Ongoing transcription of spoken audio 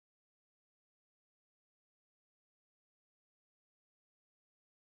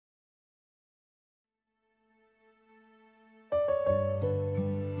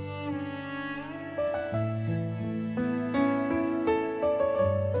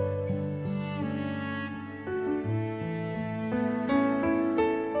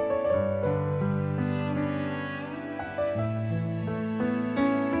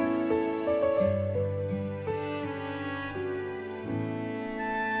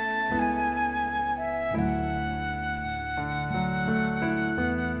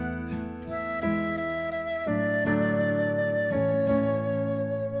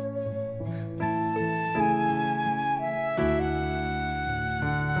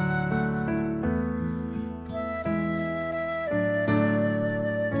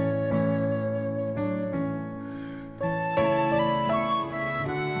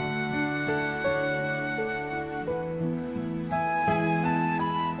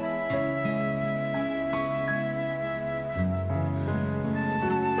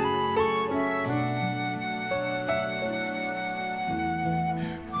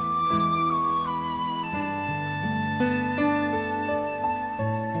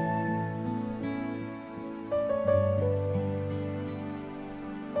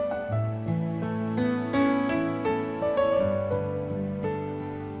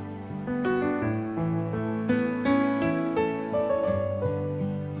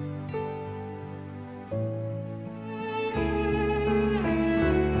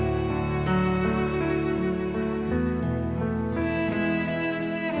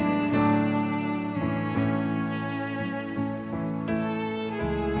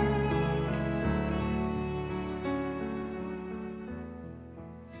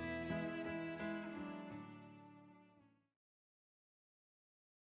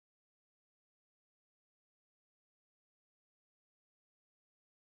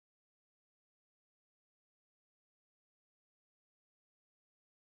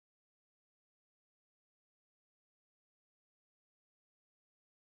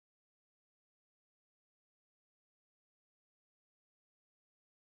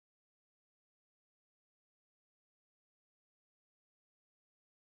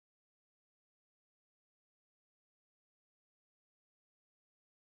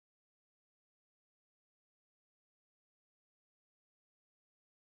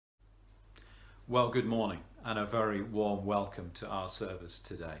Well, good morning and a very warm welcome to our service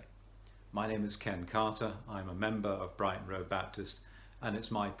today. My name is Ken Carter. I'm a member of Brighton Road Baptist, and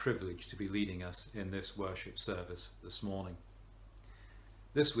it's my privilege to be leading us in this worship service this morning.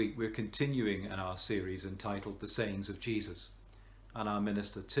 This week we're continuing in our series entitled The Sayings of Jesus, and our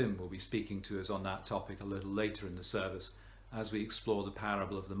minister Tim will be speaking to us on that topic a little later in the service as we explore the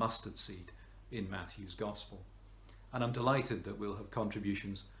parable of the mustard seed in Matthew's Gospel. And I'm delighted that we'll have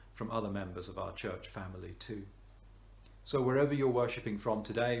contributions from other members of our church family too. So wherever you're worshipping from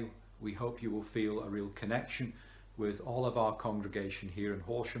today, we hope you will feel a real connection with all of our congregation here in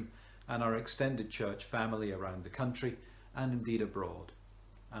Horsham and our extended church family around the country and indeed abroad.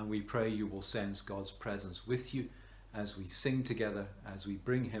 And we pray you will sense God's presence with you as we sing together, as we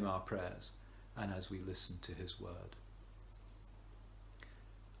bring him our prayers, and as we listen to his word.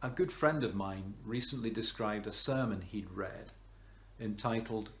 A good friend of mine recently described a sermon he'd read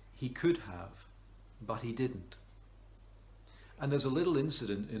entitled, "He Could Have, But He Didn't." And there's a little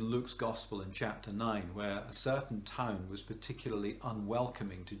incident in Luke's Gospel in chapter 9 where a certain town was particularly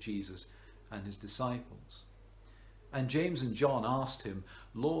unwelcoming to Jesus and his disciples. And James and John asked him,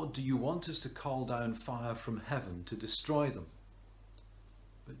 "Lord, do you want us to call down fire from heaven to destroy them?"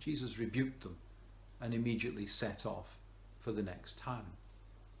 But Jesus rebuked them and immediately set off for the next town.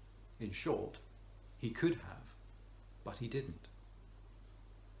 In short, he could have, but he didn't.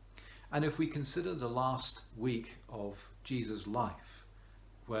 And if we consider the last week of Jesus' life,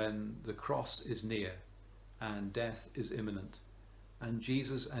 when the cross is near and death is imminent, and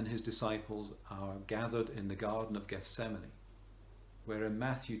Jesus and his disciples are gathered in the Garden of Gethsemane, where in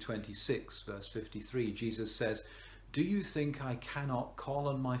Matthew 26, verse 53, Jesus says, "Do you think I cannot call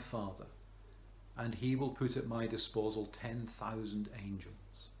on my Father, and he will put at my disposal 10,000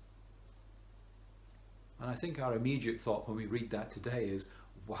 angels? And I think our immediate thought when we read that today is,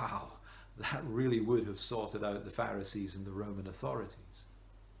 wow, that really would have sorted out the Pharisees and the Roman authorities.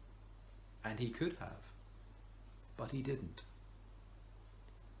 And he could have, but he didn't.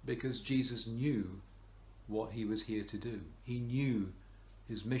 Because Jesus knew what he was here to do. He knew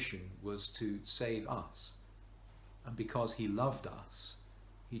his mission was to save us. And because he loved us,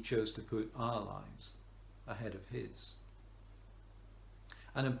 he chose to put our lives ahead of his.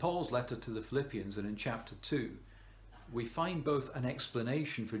 And in Paul's letter to the Philippians and in chapter 2, we find both an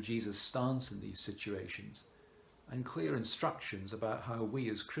explanation for Jesus' stance in these situations and clear instructions about how we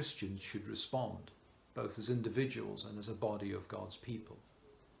as Christians should respond, both as individuals and as a body of God's people.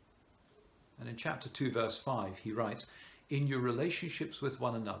 And in chapter 2, verse 5, he writes, "In your relationships with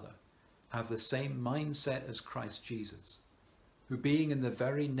one another, have the same mindset as Christ Jesus, who being in the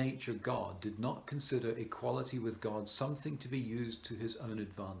very nature God, did not consider equality with God something to be used to his own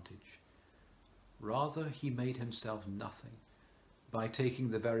advantage. Rather, he made himself nothing by taking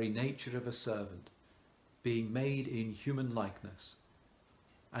the very nature of a servant, being made in human likeness,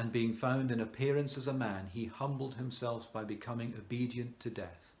 and being found in appearance as a man, he humbled himself by becoming obedient to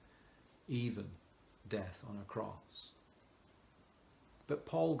death, even death on a cross." But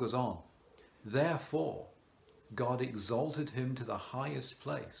Paul goes on, "Therefore, God exalted him to the highest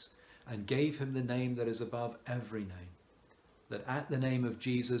place and gave him the name that is above every name, that at the name of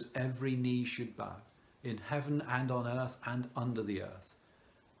Jesus every knee should bow, in heaven and on earth and under the earth,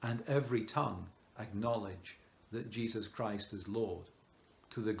 and every tongue acknowledge that Jesus Christ is Lord,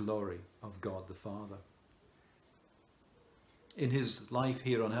 to the glory of God the Father." In his life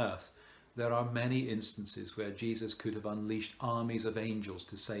here on earth, there are many instances where Jesus could have unleashed armies of angels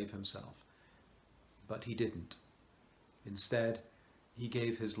to save himself, but he didn't. Instead, he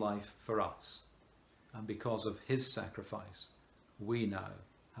gave his life for us, and because of his sacrifice, we now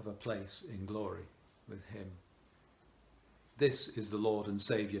have a place in glory with him. This is the Lord and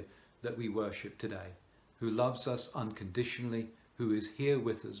Saviour that we worship today, who loves us unconditionally, who is here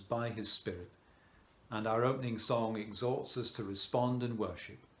with us by his Spirit. And our opening song exhorts us to respond and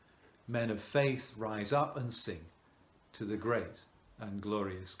worship. Men of faith, rise up and sing to the great and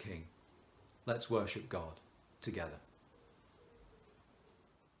glorious King. Let's worship God together.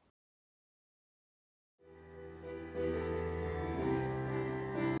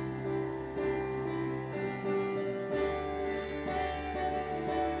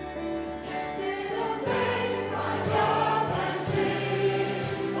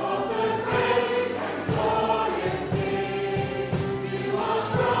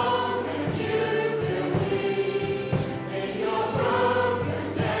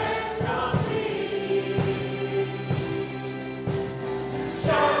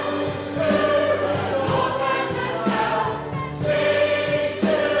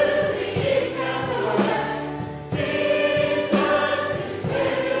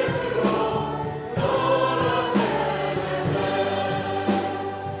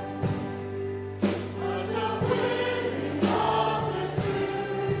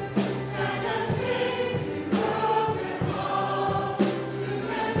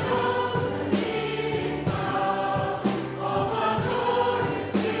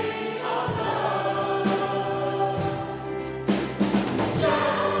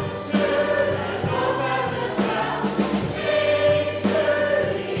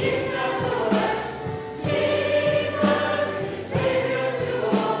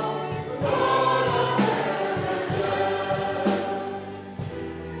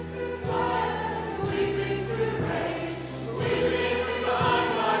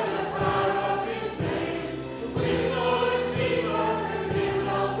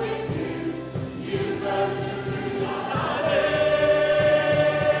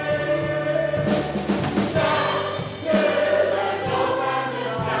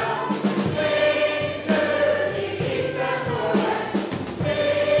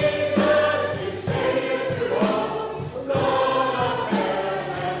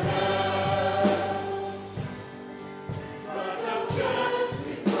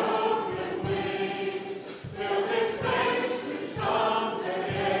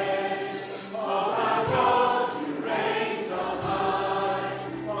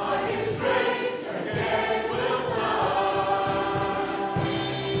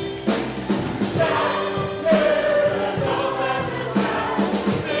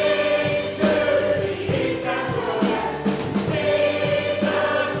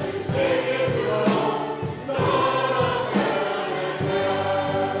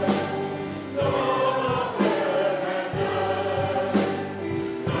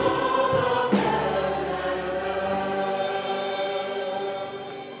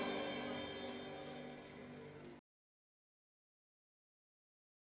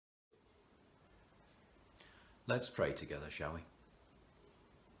 Let's pray together, shall we?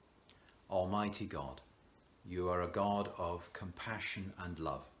 Almighty God, you are a God of compassion and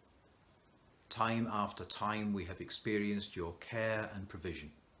love. Time after time we have experienced your care and provision.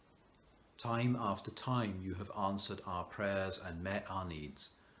 Time after time you have answered our prayers and met our needs,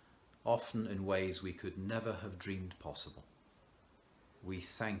 often in ways we could never have dreamed possible. We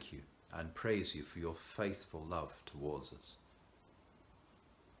thank you and praise you for your faithful love towards us.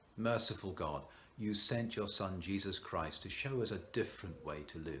 Merciful God, you sent your Son Jesus Christ to show us a different way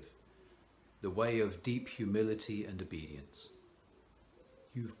to live, the way of deep humility and obedience.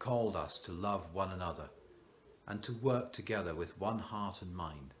 You've called us to love one another and to work together with one heart and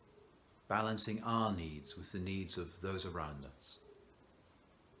mind, balancing our needs with the needs of those around us.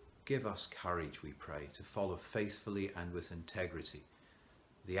 Give us courage, we pray, to follow faithfully and with integrity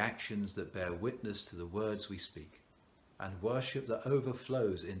the actions that bear witness to the words we speak, and worship that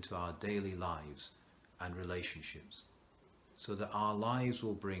overflows into our daily lives and relationships, so that our lives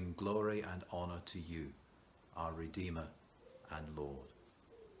will bring glory and honor to you, our Redeemer and Lord.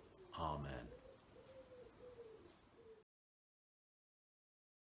 Amen.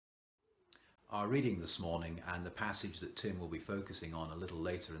 Our reading this morning, and the passage that Tim will be focusing on a little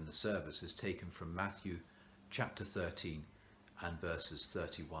later in the service, is taken from Matthew chapter 13 and verses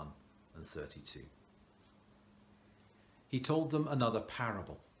 31 and 32. He told them another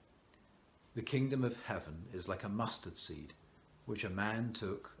parable. The kingdom of heaven is like a mustard seed, which a man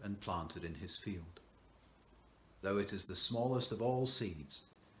took and planted in his field. Though it is the smallest of all seeds,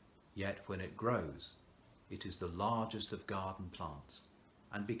 yet when it grows, it is the largest of garden plants,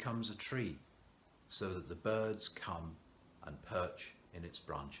 and becomes a tree, so that the birds come and perch in its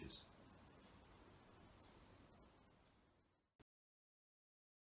branches.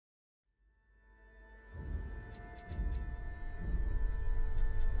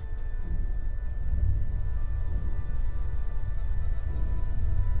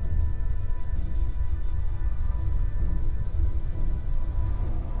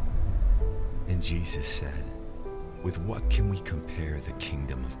 And Jesus said, "With what can we compare the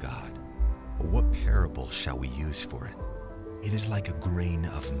kingdom of God? Or what parable shall we use for it? It is like a grain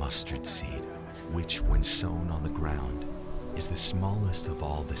of mustard seed, which when sown on the ground is the smallest of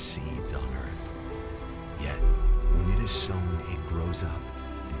all the seeds on earth. Yet when it is sown, it grows up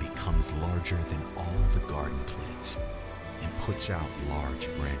and becomes larger than all the garden plants, and puts out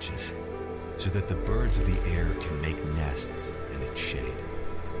large branches, so that the birds of the air can make nests in its shade."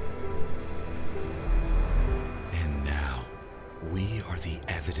 And now we are the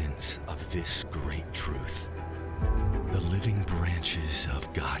evidence of this great truth, the living branches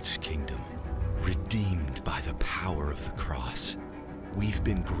of God's kingdom, redeemed by the power of the cross. We've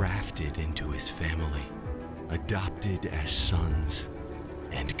been grafted into his family, adopted as sons,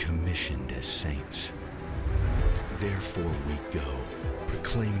 and commissioned as saints. Therefore we go,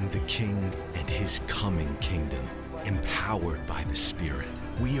 proclaiming the King and his coming kingdom, empowered by the Spirit.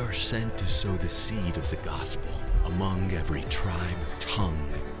 We are sent to sow the seed of the gospel among every tribe,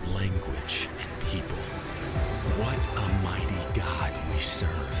 tongue, language, and people. What a mighty God we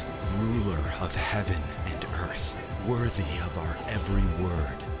serve, ruler of heaven and earth, worthy of our every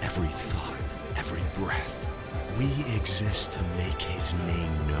word, every thought, every breath. We exist to make his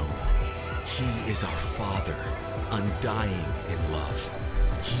name known. He is our Father, undying in love.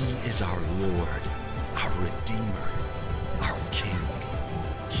 He is our Lord, our Redeemer, our King.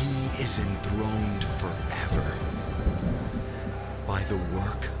 He is enthroned forever. By the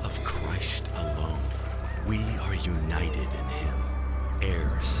work of Christ alone, we are united in him,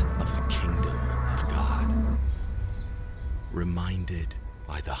 heirs of the kingdom of God, reminded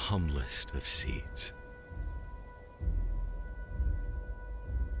by the humblest of seeds.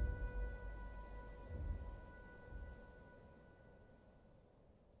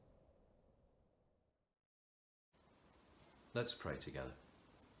 Let's pray together.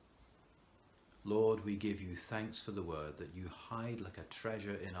 Lord, we give you thanks for the word that you hide like a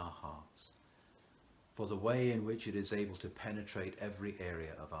treasure in our hearts, for the way in which it is able to penetrate every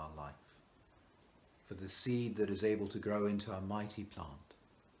area of our life, for the seed that is able to grow into a mighty plant.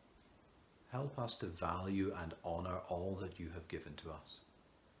 Help us to value and honor all that you have given to us,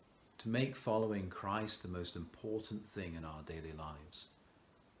 to make following Christ the most important thing in our daily lives,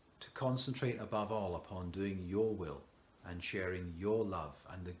 to concentrate above all upon doing your will and sharing your love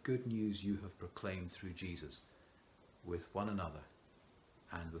and the good news you have proclaimed through Jesus with one another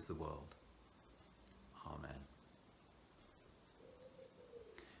and with the world. Amen.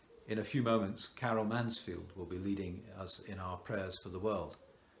 In a few moments, Carol Mansfield will be leading us in our prayers for the world.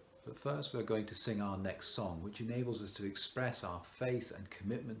 But first we're going to sing our next song, which enables us to express our faith and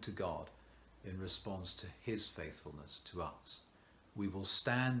commitment to God in response to his faithfulness to us. We will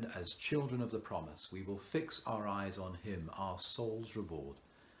stand as children of the promise. We will fix our eyes on him, our soul's reward,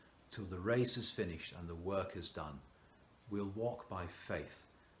 till the race is finished and the work is done. We'll walk by faith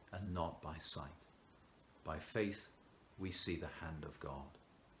and not by sight. By faith, we see the hand of God.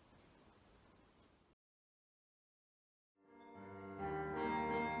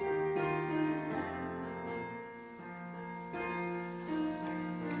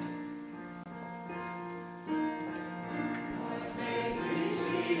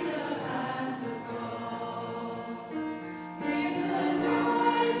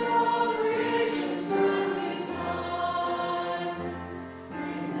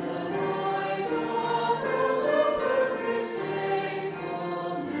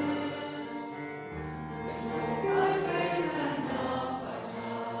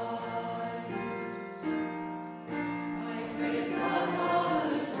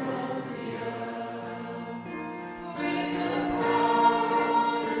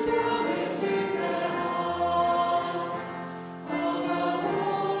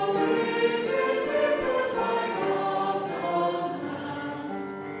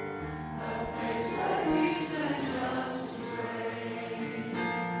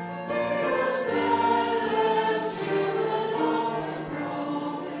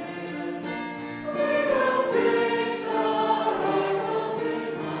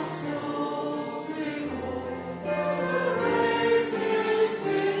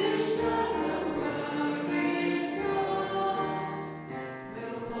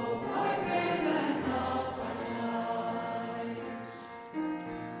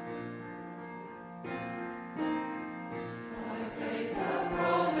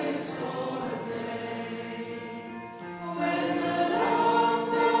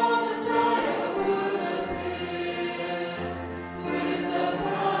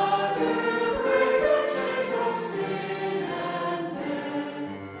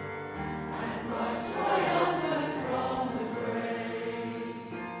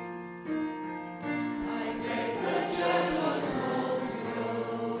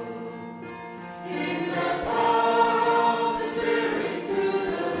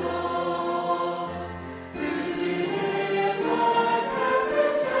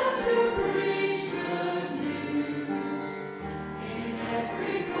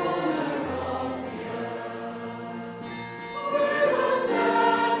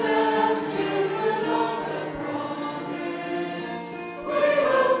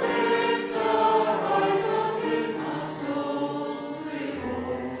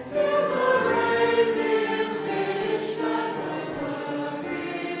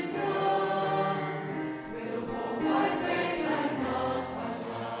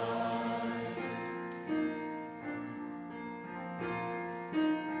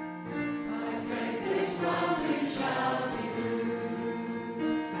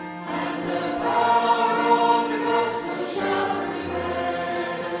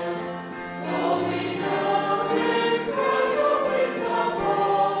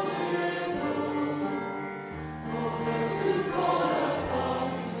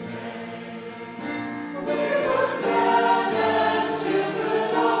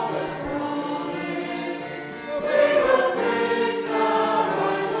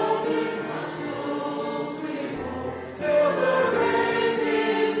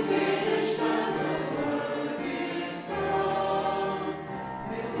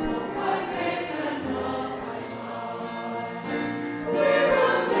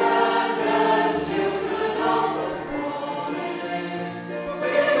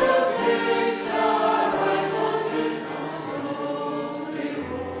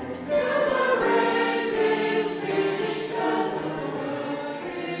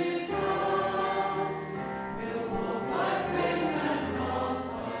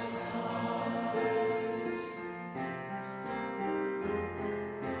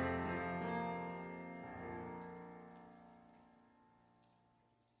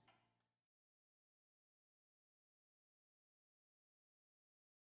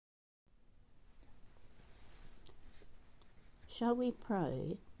 Shall we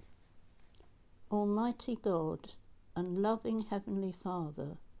pray? Almighty God and loving Heavenly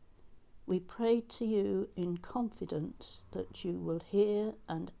Father, we pray to you in confidence that you will hear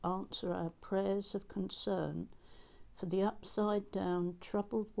and answer our prayers of concern for the upside-down,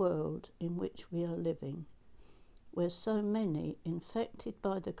 troubled world in which we are living, where so many infected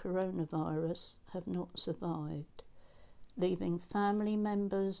by the coronavirus have not survived, leaving family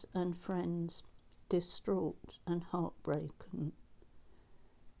members and friends distraught and heartbroken.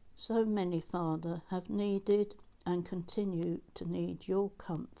 So many, Father, have needed and continue to need your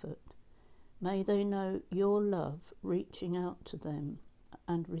comfort, May they know your love reaching out to them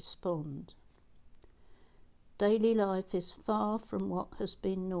and respond. Daily life is far from what has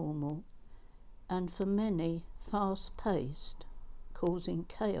been normal, and for many fast-paced, causing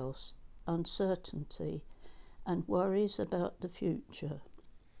chaos, uncertainty, and worries about the future.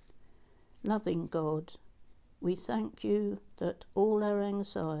 Loving God, we thank you that all our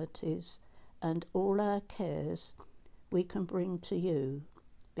anxieties and all our cares we can bring to you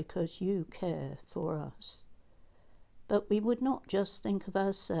because you care for us. But we would not just think of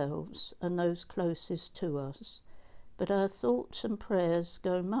ourselves and those closest to us, but our thoughts and prayers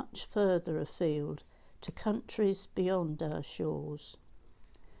go much further afield to countries beyond our shores.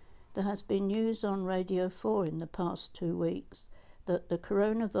 There has been news on Radio 4 in the past 2 weeks that the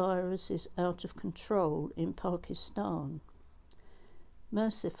coronavirus is out of control in Pakistan.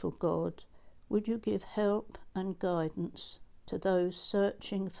 Merciful God, would you give help and guidance to those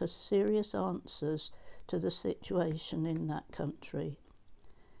searching for serious answers to the situation in that country?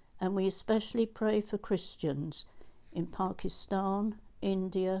 And we especially pray for Christians in Pakistan,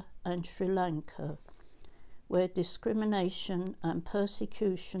 India and Sri Lanka, where discrimination and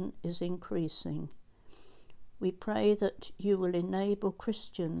persecution is increasing. We pray that you will enable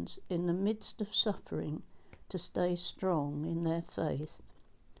Christians in the midst of suffering to stay strong in their faith.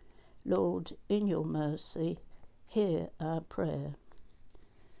 Lord, in your mercy, hear our prayer.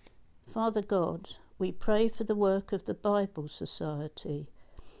 Father God, we pray for the work of the Bible Society,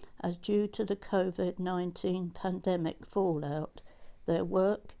 as due to the COVID-19 pandemic fallout, their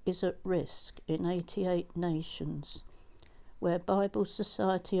work is at risk in 88 nations, where Bible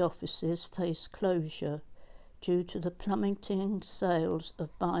Society offices face closure due to the plummeting sales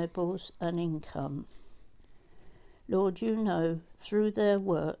of Bibles and income. Lord, you know, through their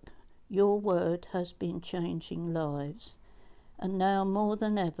work, your word has been changing lives, and now more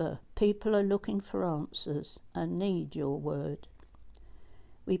than ever, people are looking for answers and need your word.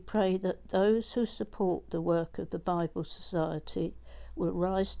 We pray that those who support the work of the Bible Society will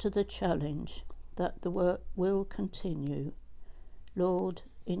rise to the challenge, that the work will continue. Lord,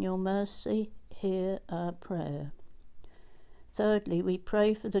 in your mercy, hear our prayer. Thirdly, we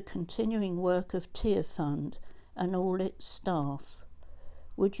pray for the continuing work of Tear Fund and all its staff.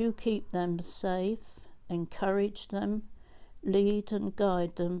 Would you keep them safe, encourage them, lead and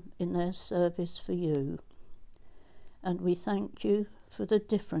guide them in their service for you? And we thank you for the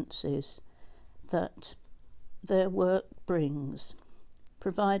differences that their work brings,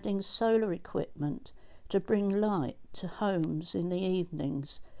 providing solar equipment to bring light to homes in the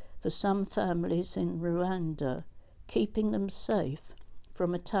evenings for some families in Rwanda, keeping them safe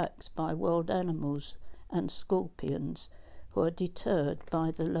from attacks by wild animals and scorpions who are deterred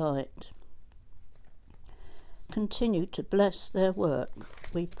by the light. Continue to bless their work,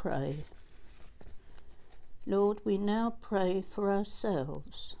 we pray. Lord, we now pray for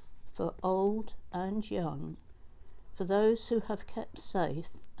ourselves, for old and young, for those who have kept safe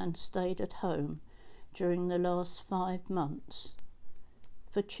and stayed at home during the last 5 months,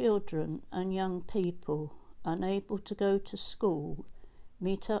 for children and young people unable to go to school,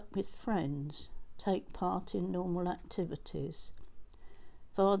 meet up with friends, take part in normal activities.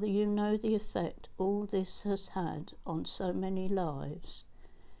 Father, you know the effect all this has had on so many lives,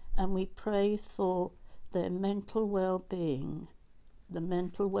 and we pray for their mental well-being, the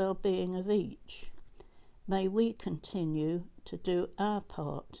mental well-being of each. May we continue to do our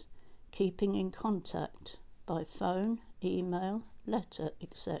part, keeping in contact by phone, email, letter,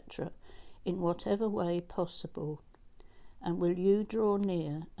 etc., in whatever way possible. And will you draw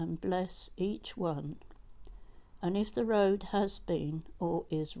near and bless each one? And if the road has been or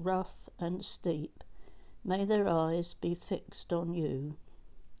is rough and steep, may their eyes be fixed on you.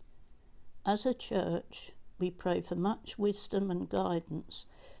 As a church, we pray for much wisdom and guidance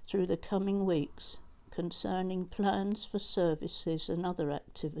through the coming weeks concerning plans for services and other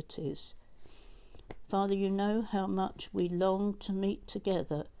activities. Father, you know how much we long to meet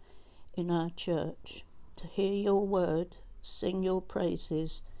together in our church, to hear your word, sing your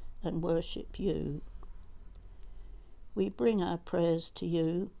praises, and worship you. We bring our prayers to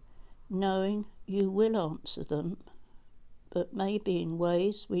you, knowing you will answer them, but maybe in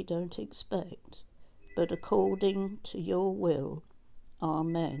ways we don't expect, but according to your will.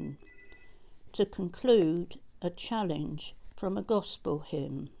 Amen. To conclude, a challenge from a gospel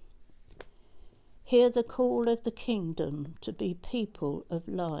hymn. Hear the call of the kingdom to be people of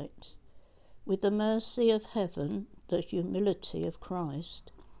light. With the mercy of heaven, the humility of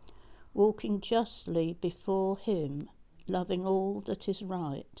Christ, walking justly before him, loving all that is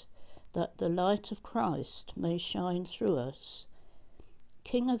right, that the light of Christ may shine through us.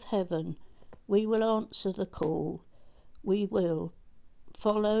 King of heaven, We will answer the call. We will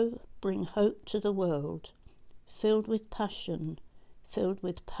follow, bring hope to the world, filled with passion, filled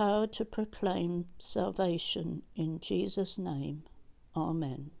with power to proclaim salvation in Jesus' name.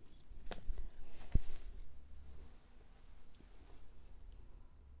 Amen.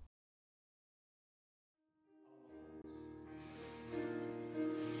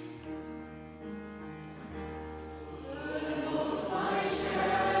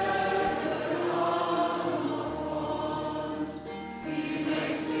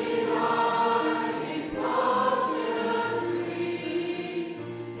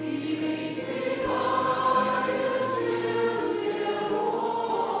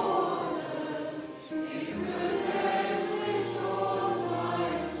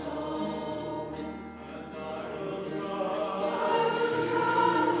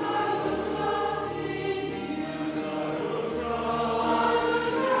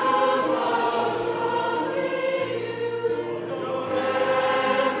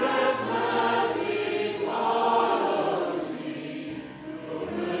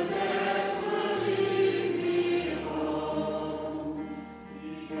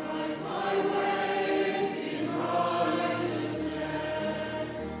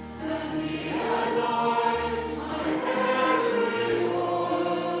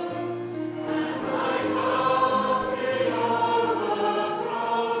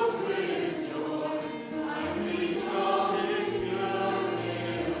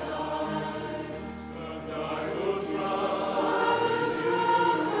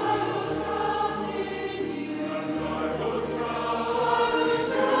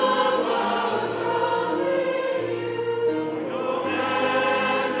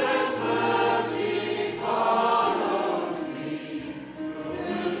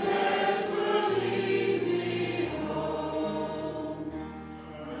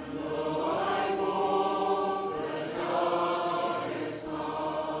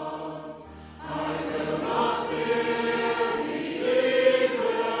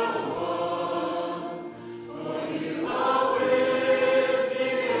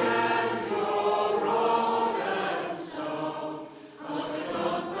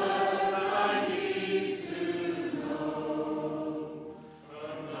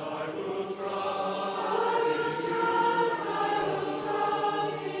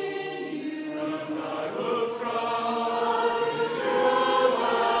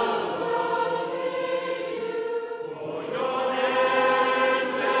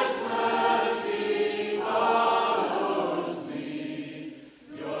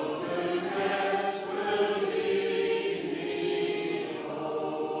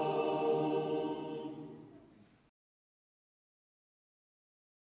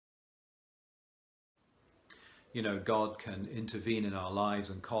 You know, God can intervene in our lives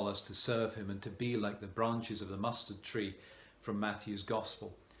and call us to serve him and to be like the branches of the mustard tree from Matthew's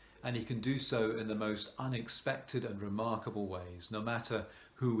Gospel. And he can do so in the most unexpected and remarkable ways, no matter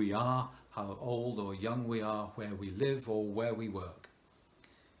who we are, how old or young we are, where we live or where we work.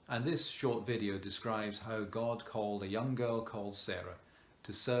 And this short video describes how God called a young girl called Sarah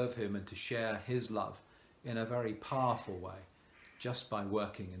to serve him and to share his love in a very powerful way, just by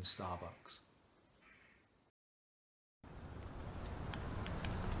working in Starbucks.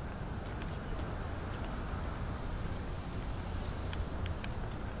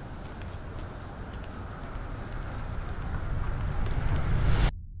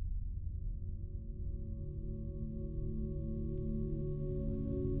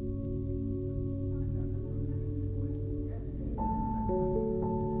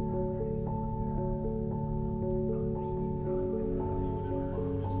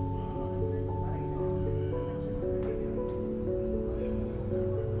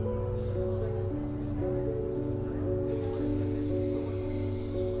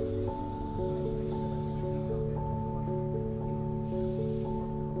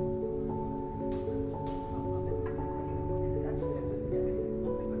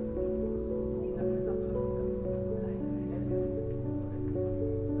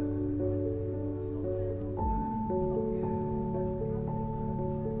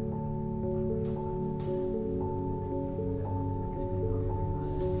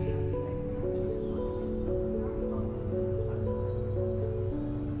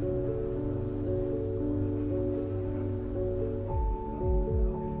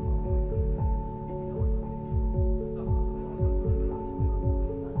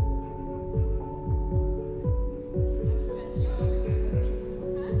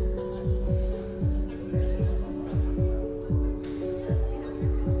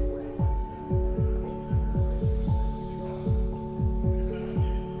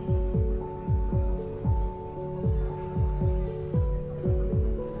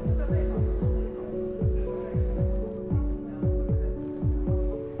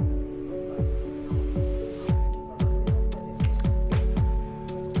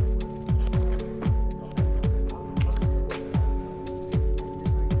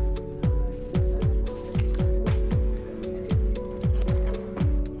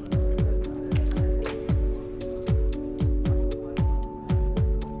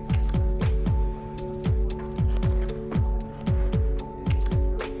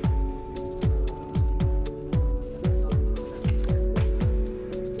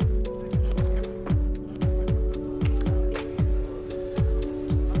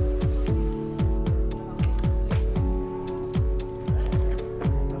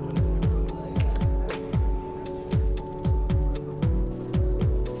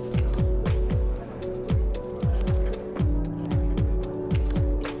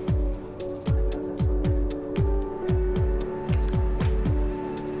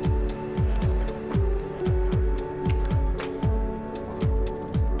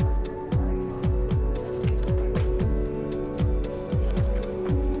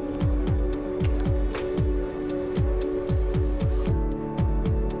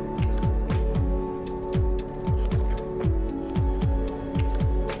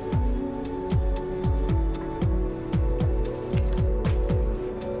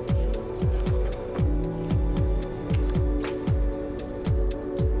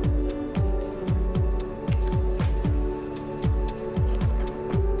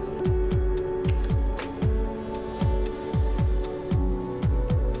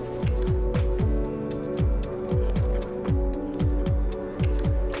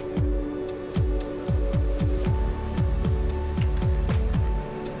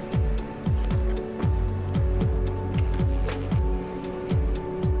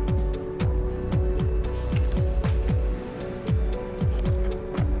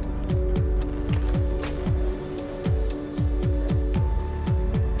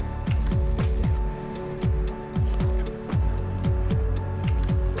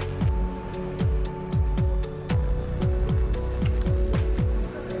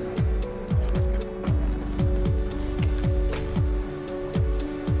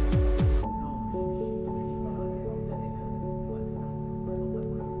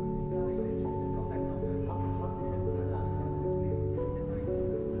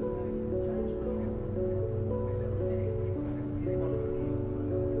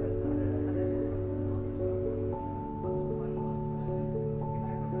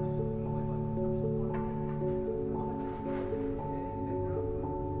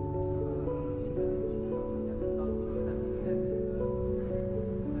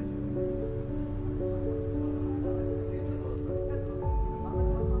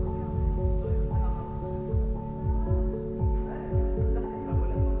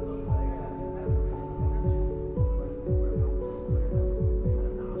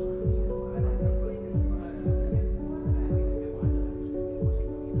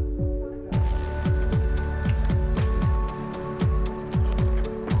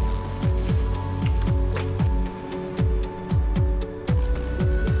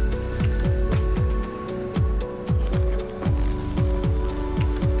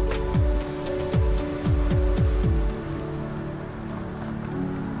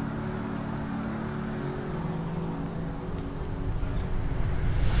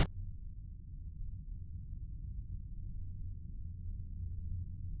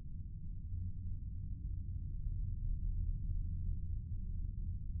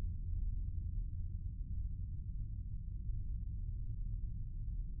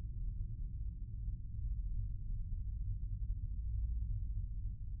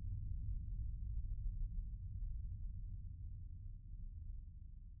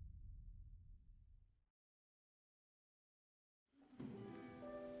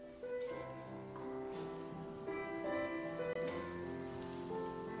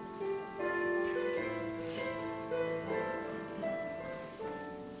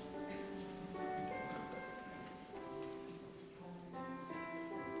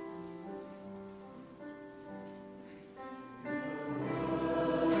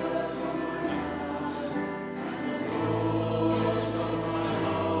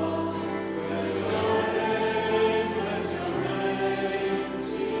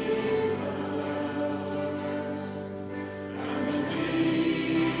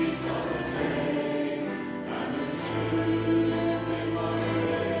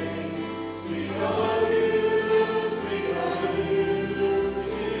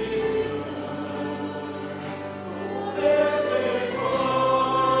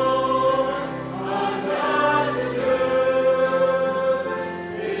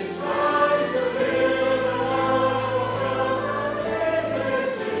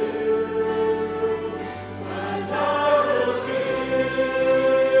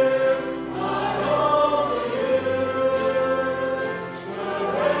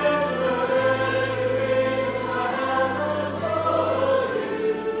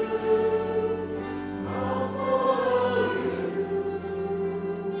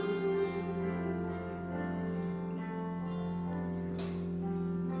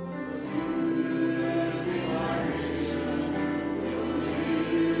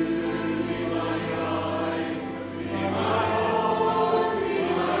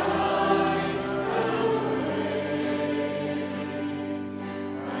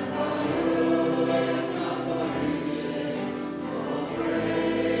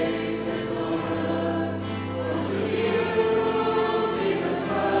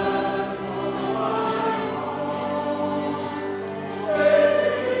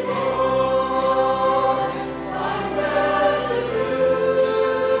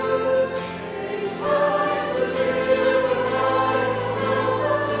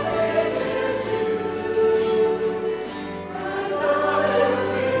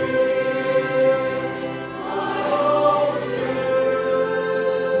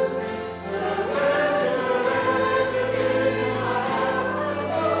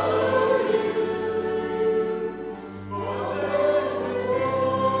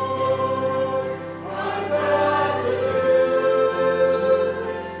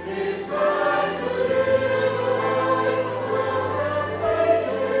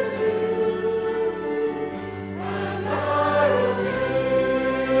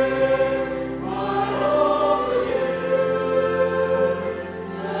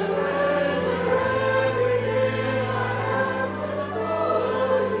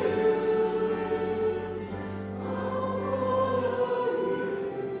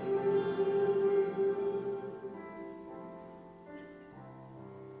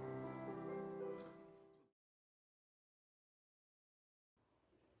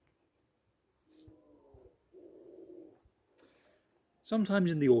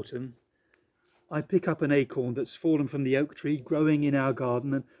 Sometimes in the autumn, I pick up an acorn that's fallen from the oak tree growing in our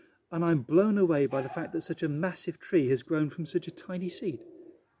garden, and I'm blown away by the fact that such a massive tree has grown from such a tiny seed.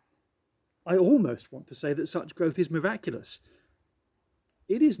 I almost want to say that such growth is miraculous.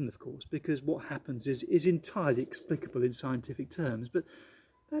 It isn't, of course, because what happens is entirely explicable in scientific terms, but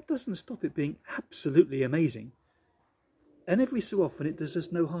that doesn't stop it being absolutely amazing. And every so often it does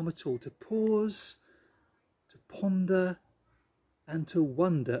us no harm at all to pause, to ponder, and to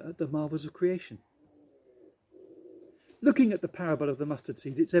wonder at the marvels of creation. Looking at the parable of the mustard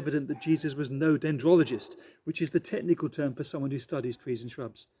seed, it's evident that Jesus was no dendrologist, which is the technical term for someone who studies trees and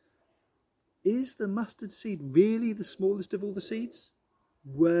shrubs. Is the mustard seed really the smallest of all the seeds?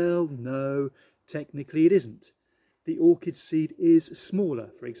 Well, no, technically it isn't. The orchid seed is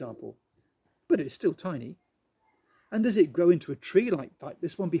smaller, for example, but it's still tiny. And does it grow into a tree like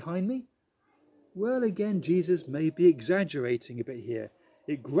this one behind me? Well, again, Jesus may be exaggerating a bit here.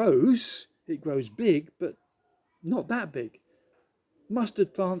 It grows big, but not that big.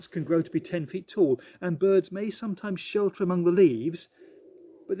 Mustard plants can grow to be 10 feet tall, and birds may sometimes shelter among the leaves,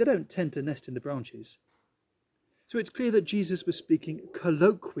 but they don't tend to nest in the branches. So it's clear that Jesus was speaking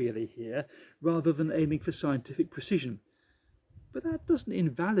colloquially here, rather than aiming for scientific precision. But that doesn't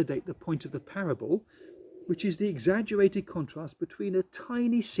invalidate the point of the parable, which is the exaggerated contrast between a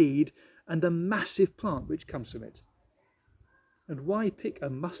tiny seed and a massive plant which comes from it. And why pick a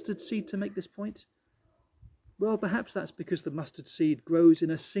mustard seed to make this point? Well, perhaps that's because the mustard seed grows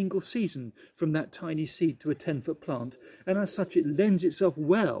in a single season from that tiny seed to a 10-foot plant, and as such it lends itself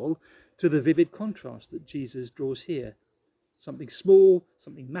well to the vivid contrast that Jesus draws here. Something small,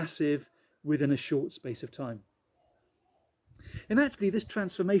 something massive, within a short space of time. And actually this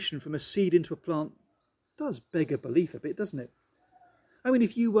transformation from a seed into a plant does beg a belief a bit, doesn't it? I mean,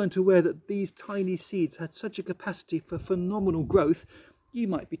 if you weren't aware that these tiny seeds had such a capacity for phenomenal growth, you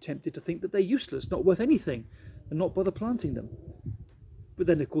might be tempted to think that they're useless, not worth anything, and not bother planting them. But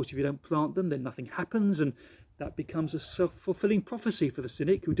then, of course, if you don't plant them, then nothing happens, and that becomes a self-fulfilling prophecy for the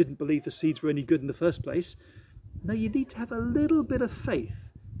cynic who didn't believe the seeds were any good in the first place. No, you need to have a little bit of faith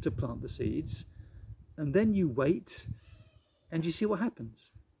to plant the seeds, and then you wait, and you see what happens.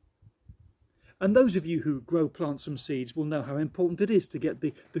 And those of you who grow plants from seeds will know how important it is to get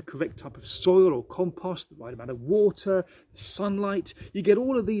the correct type of soil or compost, the right amount of water, sunlight. You get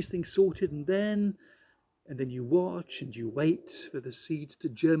all of these things sorted, and then you watch and you wait for the seeds to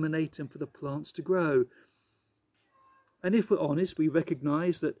germinate and for the plants to grow. And if we're honest, we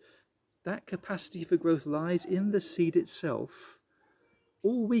recognise that capacity for growth lies in the seed itself.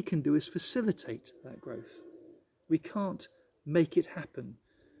 All we can do is facilitate that growth. We can't make it happen.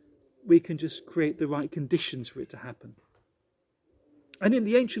 We can just create the right conditions for it to happen. And in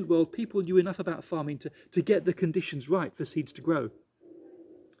the ancient world, people knew enough about farming to get the conditions right for seeds to grow.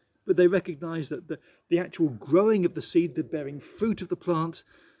 But they recognised that the actual growing of the seed, the bearing fruit of the plant,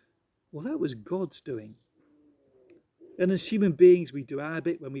 well, that was God's doing. And as human beings, we do our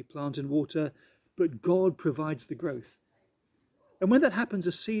bit when we plant and water, but God provides the growth. And when that happens,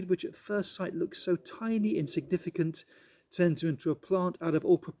 a seed which at first sight looks so tiny, insignificant, turns into a plant out of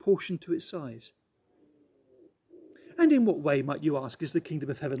all proportion to its size. And in what way, might you ask, is the kingdom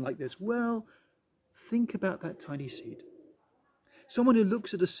of heaven like this? Well, think about that tiny seed. Someone who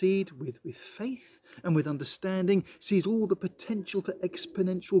looks at a seed with faith and with understanding sees all the potential for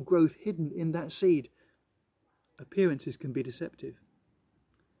exponential growth hidden in that seed. Appearances can be deceptive.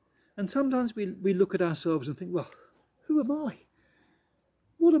 And sometimes we look at ourselves and think, well, who am I?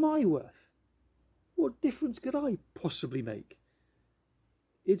 What am I worth? What difference could I possibly make?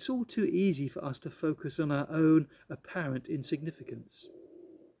 It's all too easy for us to focus on our own apparent insignificance.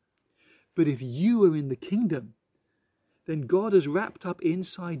 But if you are in the kingdom, then God has wrapped up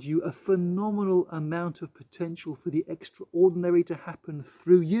inside you a phenomenal amount of potential for the extraordinary to happen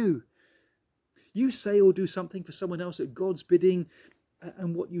through you. You say or do something for someone else at God's bidding,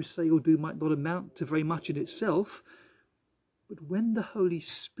 and what you say or do might not amount to very much in itself. But when the Holy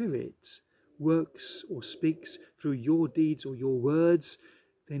Spirit works or speaks through your deeds or your words,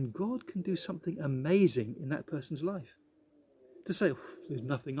 then God can do something amazing in that person's life. To say, there's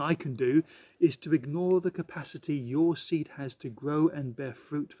nothing I can do, is to ignore the capacity your seed has to grow and bear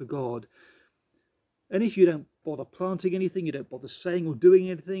fruit for God. And if you don't bother planting anything, you don't bother saying or doing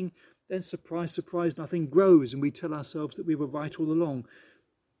anything, then surprise, surprise, nothing grows, and we tell ourselves that we were right all along.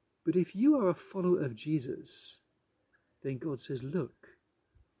 But if you are a follower of Jesus, then God says, look,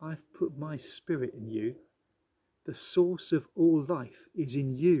 I've put my spirit in you. The source of all life is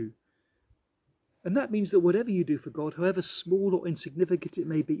in you. And that means that whatever you do for God, however small or insignificant it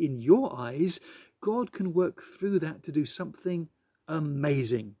may be in your eyes, God can work through that to do something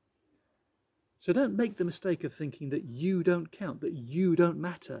amazing. So don't make the mistake of thinking that you don't count, that you don't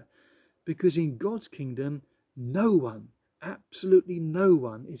matter, because in God's kingdom, no one, absolutely no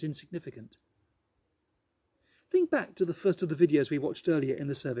one, is insignificant. Think back to the first of the videos we watched earlier in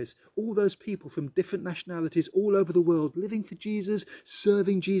the service. All those people from different nationalities all over the world living for Jesus,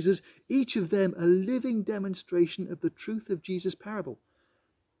 serving Jesus, each of them a living demonstration of the truth of Jesus' parable.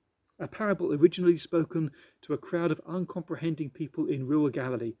 A parable originally spoken to a crowd of uncomprehending people in rural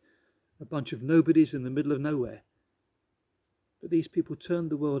Galilee, a bunch of nobodies in the middle of nowhere. But these people turned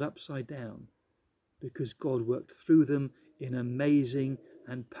the world upside down because God worked through them in amazing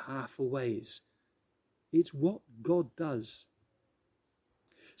and powerful ways. It's what God does.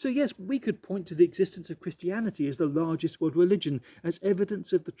 So yes, we could point to the existence of Christianity as the largest world religion as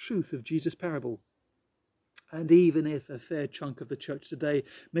evidence of the truth of Jesus' parable. And even if a fair chunk of the church today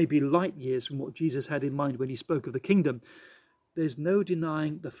may be light years from what Jesus had in mind when he spoke of the kingdom, there's no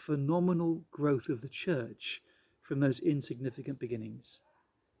denying the phenomenal growth of the church from those insignificant beginnings.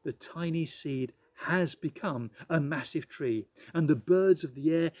 The tiny seed has become a massive tree, and the birds of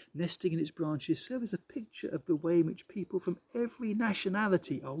the air nesting in its branches serve as a picture of the way in which people from every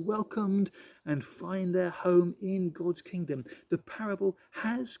nationality are welcomed and find their home in God's kingdom. The parable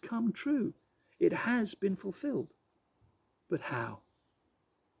has come true. It has been fulfilled. But how?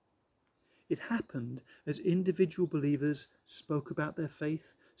 It happened as individual believers spoke about their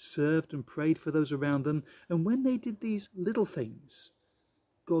faith, served and prayed for those around them, and when they did these little things,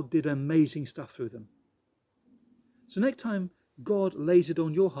 God did amazing stuff through them. So next time God lays it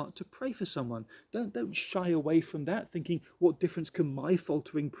on your heart to pray for someone, don't shy away from that, thinking, what difference can my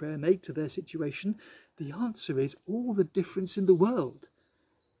faltering prayer make to their situation? The answer is all the difference in the world,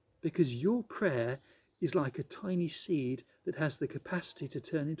 because your prayer is like a tiny seed that has the capacity to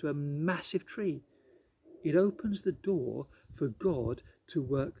turn into a massive tree. It opens the door for God to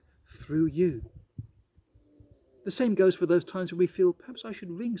work through you. The same goes for those times when we feel perhaps I should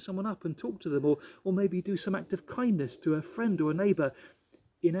ring someone up and talk to them, or maybe do some act of kindness to a friend or a neighbour.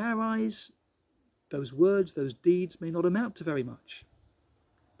 In our eyes, those words, those deeds may not amount to very much.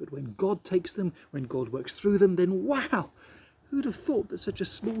 But when God takes them, when God works through them, then wow! Who'd have thought that such a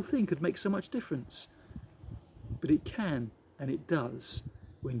small thing could make so much difference? But it can, and it does,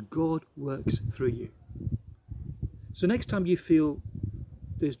 when God works through you. So next time you feel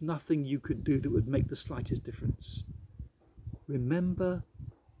there's nothing you could do that would make the slightest difference, remember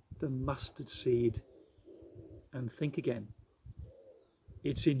the mustard seed and think again.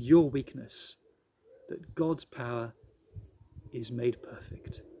 It's in your weakness that God's power is made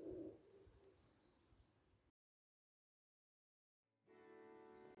perfect.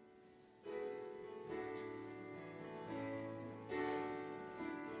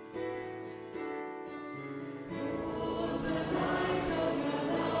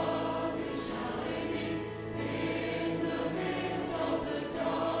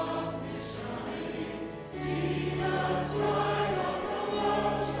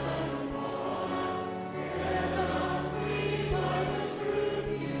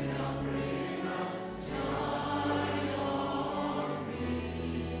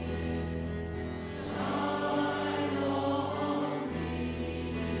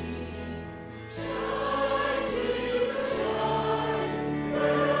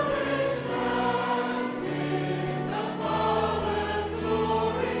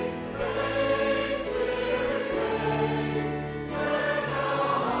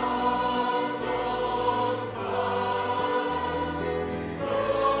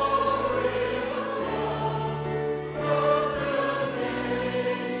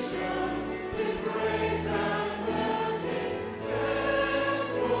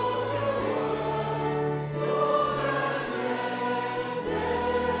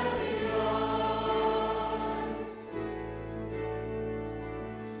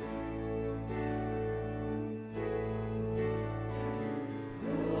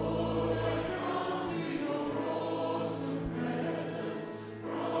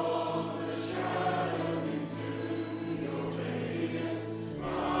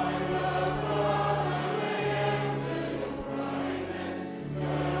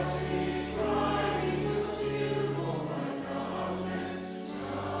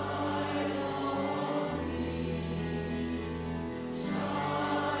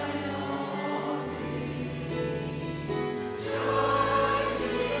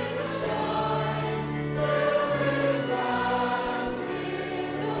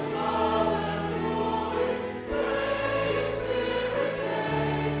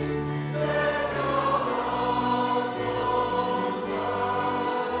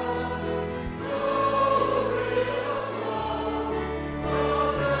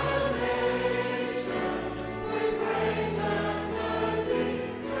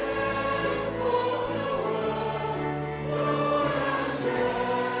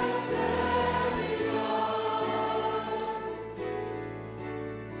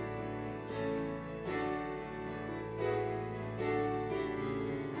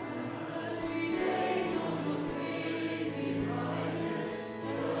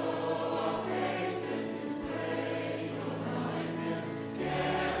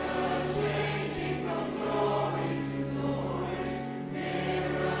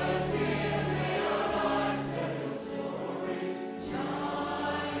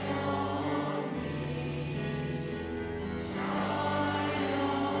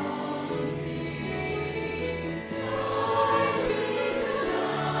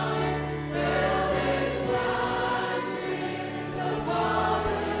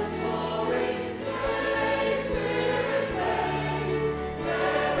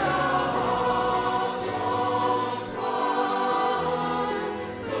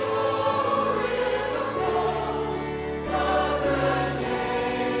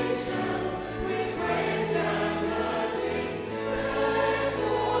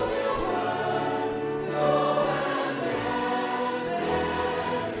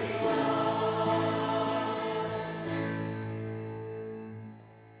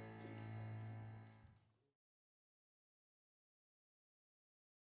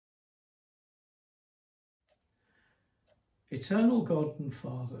 Eternal God and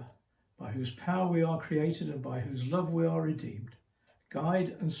Father, by whose power we are created and by whose love we are redeemed,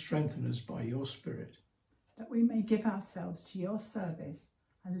 guide and strengthen us by your Spirit, that we may give ourselves to your service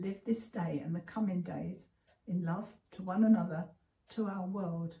and live this day and the coming days in love to one another, to our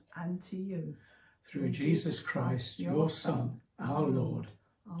world and to you. through Jesus Christ, your Son, our Lord.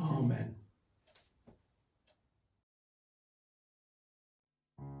 Amen.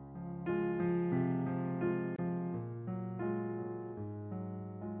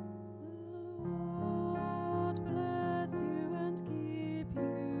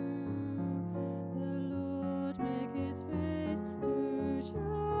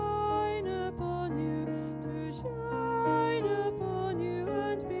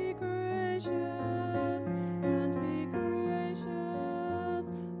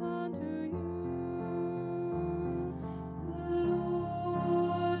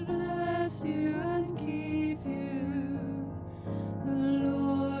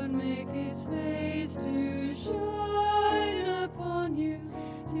 To shine upon you,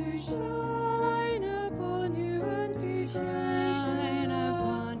 to shine.